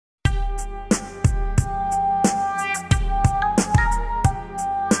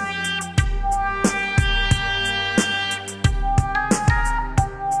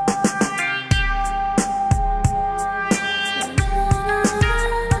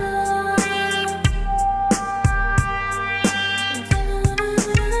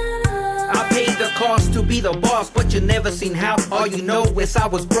the boss, but you never seen how. All you know is I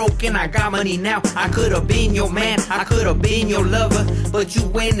was broke and I got money now. I could have been your man, I could have been your lover, but you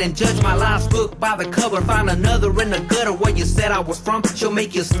went and judged my last book by the cover. Found another in the gutter where you said I was from. She'll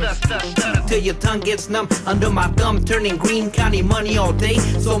make you stutter till your tongue gets numb. Under my thumb, turning green, counting money all day.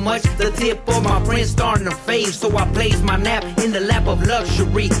 So much the tip of my brain starting to fade. So I place my nap in the lap of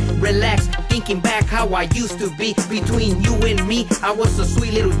luxury. Relax, thinking back how I used to be. Between you and me, I was a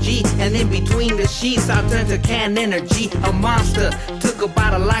sweet little G. And in between the sheets, I turned to canned energy. A monster, took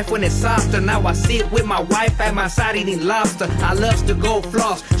about a life when it's softer. Now I sit with my wife at my side eating lobster. I loves to go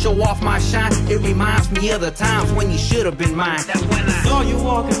floss, show off my shine. It reminds me of the times when you should have been mine. That's when I saw you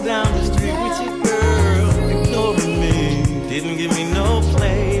walking down the street with your girl, ignoring me, didn't give me no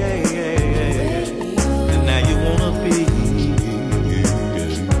play, and now you wanna be.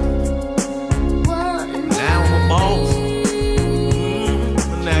 Now I'm a boss,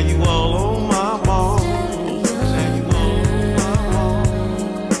 but now you all on my balls. Now you all on my balls.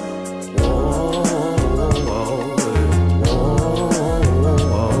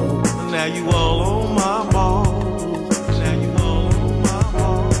 Whoa. Now you all on my balls. Now you all on my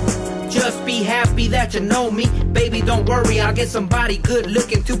balls. Just be happy that you know me. Baby, don't worry, I'll get somebody good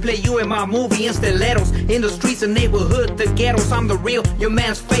looking to play you in my movie in stilettos. In the streets and neighborhood, the ghettos, I'm the real. Your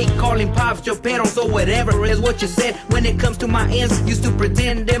man's fake, calling pops your pedals or whatever is what you said. When it comes to my ends, used to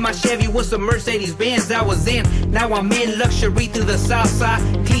pretend that my Chevy was a Mercedes Benz I was in. Now I'm in luxury through the south side,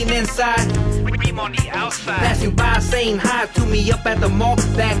 clean inside, cream on the outside. Passing by saying hi to me up at the mall.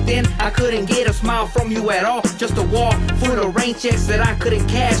 Back then, I couldn't get a smile from you at all. Just a wall full of rain checks that I couldn't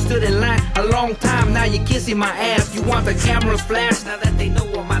cash. Stood in line a long time, now you're kissing my ass. You want the cameras flash now that they know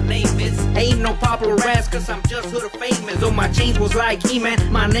what my name is. Ain't no paparazzi, cause I'm just hood famous. Though my chains was like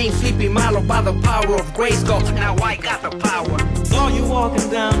He-Man, my name's Sleepy Malo by the power of Grayskull. Now I got the power. Saw you walking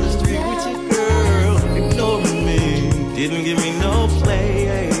down the street with your girl, ignoring me, didn't give me no play,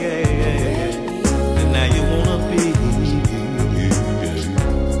 and now you wanna be.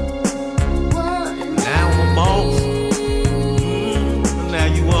 Now I'm a boss, now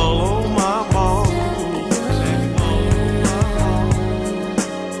you all on my balls.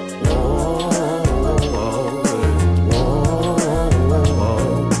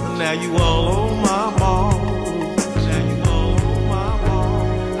 Now you all on my balls. Now you all on my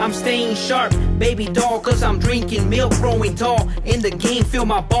balls. I'm staying sharp, baby doll, cause I'm drinking milk, growing tall. In the game, fill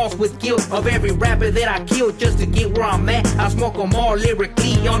my balls with guilt of every rapper that I killed just to get where I'm at. I smoke them all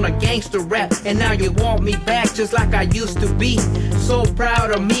lyrically on a gangster rap. And now you want me back just like I used to be. So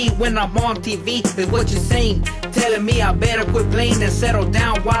proud of me when I'm on TV, is what you're saying. Telling me I better quit playing and settle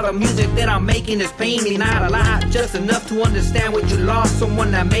down while the music that I'm making is paying me not a lot. Just enough to understand what you lost.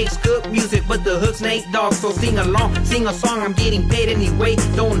 Someone that makes good music, but the hook's Nate Dogg. So sing along, sing a song, I'm getting paid anyway.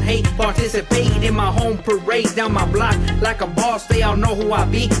 Don't hate, participate in my home parade. Down my block like a boss, they all know who I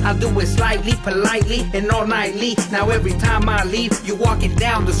be. I do it slightly, politely, and all nightly. Now every time I leave, you walking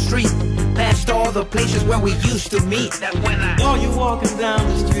down the street, past all the places where we used to meet. That's when I saw you walking down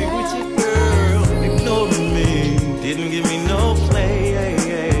the street with your girl, ignoring me, didn't give me no play,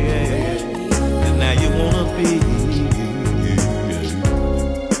 and now you wanna be.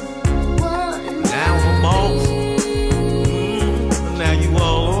 Now I'm a boss, now you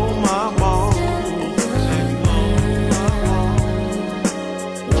all on my balls.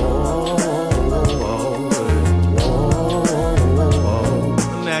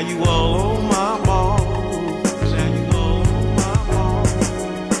 Now you all on my balls. Now you all on my balls. Now you all on my balls.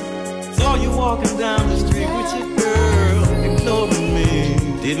 Saw you walking down the street with your girl, ignoring me,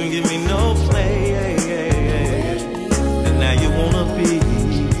 didn't give me no play, and now you wanna be.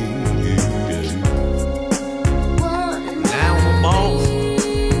 Now I'm a boss,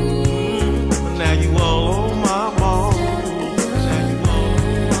 now you all on my balls.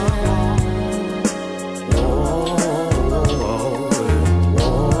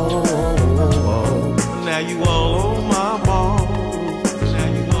 Now you all on my balls. Now you all on my balls. Now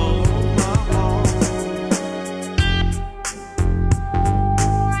you all on my balls.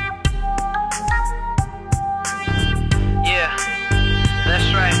 Yeah,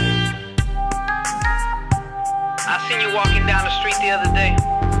 that's right. I seen you walking down the street the other day.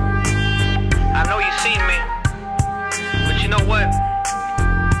 I know you seen me, but you know what?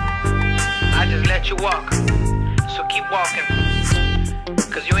 I just let you walk, so keep walking,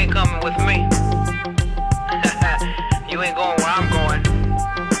 cause you ain't